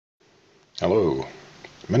Hello.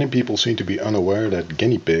 Many people seem to be unaware that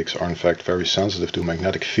guinea pigs are in fact very sensitive to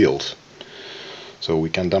magnetic fields. So we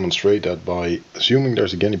can demonstrate that by assuming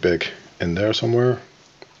there's a guinea pig in there somewhere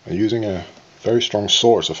and using a very strong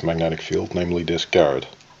source of magnetic field, namely this carrot.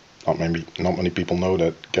 Not many people know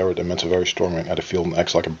that carrot emits a very strong magnetic field and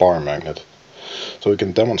acts like a bar magnet. So we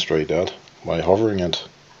can demonstrate that by hovering it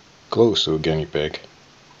close to a guinea pig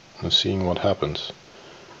and seeing what happens.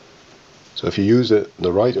 So if you use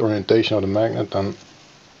the right orientation of the magnet, then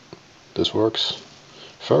this works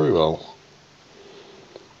very well.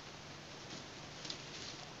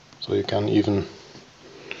 So you can even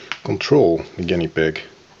control the guinea pig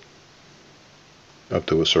up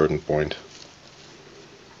to a certain point.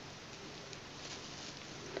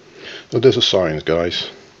 So this is science, guys.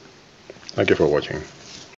 Thank you for watching.